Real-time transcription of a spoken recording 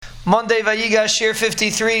Monday Vayigash, Shir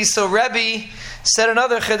 53. So Rebbe said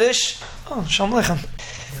another Chiddush. Oh, Shalom Aleichem.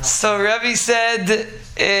 So Rebbe said,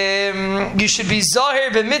 you should be Zahir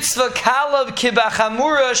b'mitzvah kalab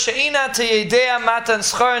kibachamura she'ina teyedea matan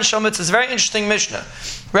schar and shal mitzvah. It's a very interesting Mishnah.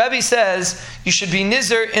 Rebbe says you should be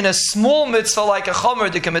nizer in a small mitzvah like a chomer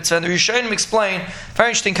dika mitzvah. And the Rishonim explain, very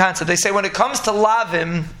interesting concept. They say when it comes to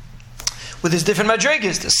lavim, with his different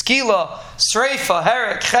madrigas, the skila, sreifa,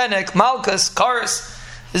 herek, chenek, malchus, karis,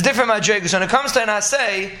 there's different madrigas. When it comes to an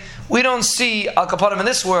asay, we don't see al kapadim in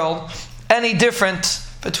this world any different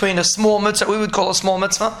between a small mitzvah, we would call a small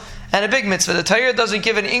mitzvah, and a big mitzvah. The Torah doesn't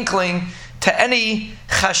give an inkling to any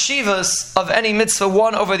chashivas of any mitzvah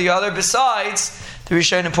one over the other, besides, the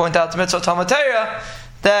Rishonim point out the mitzvah Talmud Torah,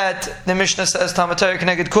 that the Mishnah says Talmud Torah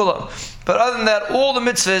keneged kulo. But other than that, all the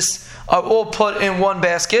mitzvahs are all put in one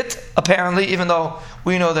basket, apparently, even though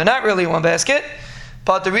we know they're not really in one basket.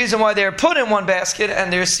 But the reason why they're put in one basket,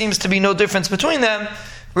 and there seems to be no difference between them,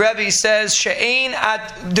 Rebbe says,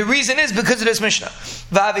 the reason is because of this Mishnah.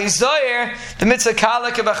 Vavi Zoyer, the mitzvah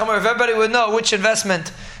kalak b'chamur, if everybody would know which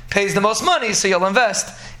investment pays the most money, so you'll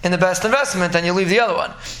invest in the best investment and you leave the other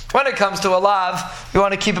one. When it comes to a lav, you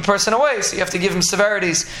want to keep a person away, so you have to give him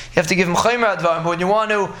severities, you have to give him chaymer advarim. But when you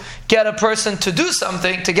want to get a person to do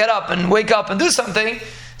something, to get up and wake up and do something,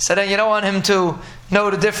 so then you don't want him to know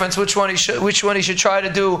the difference, which one he should try to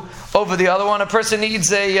do over the other one. A person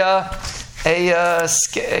needs a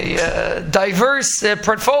diverse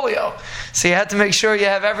portfolio. So you have to make sure you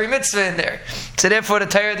have every mitzvah in there. So therefore the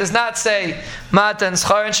Torah does not say matan,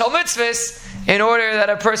 schar, and shal mitzvahs in order that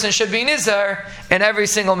a person should be nizar in every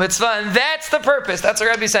single mitzvah. And that's the purpose. That's what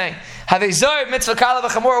Rebbe is saying. Have a zar mitzvah kala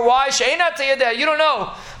v'chamor. Why? She'einat teyedeh. You don't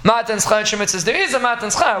know matan, schar, and shal mitzvahs. There is a matan,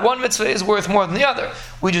 schar. One mitzvah is worth more than the other.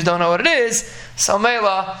 We just don't know what it is. So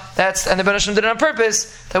Mela, and the Ben Hashem did it on purpose,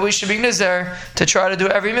 that we should be nizar to try to do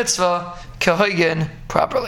every mitzvah kehoigen properly.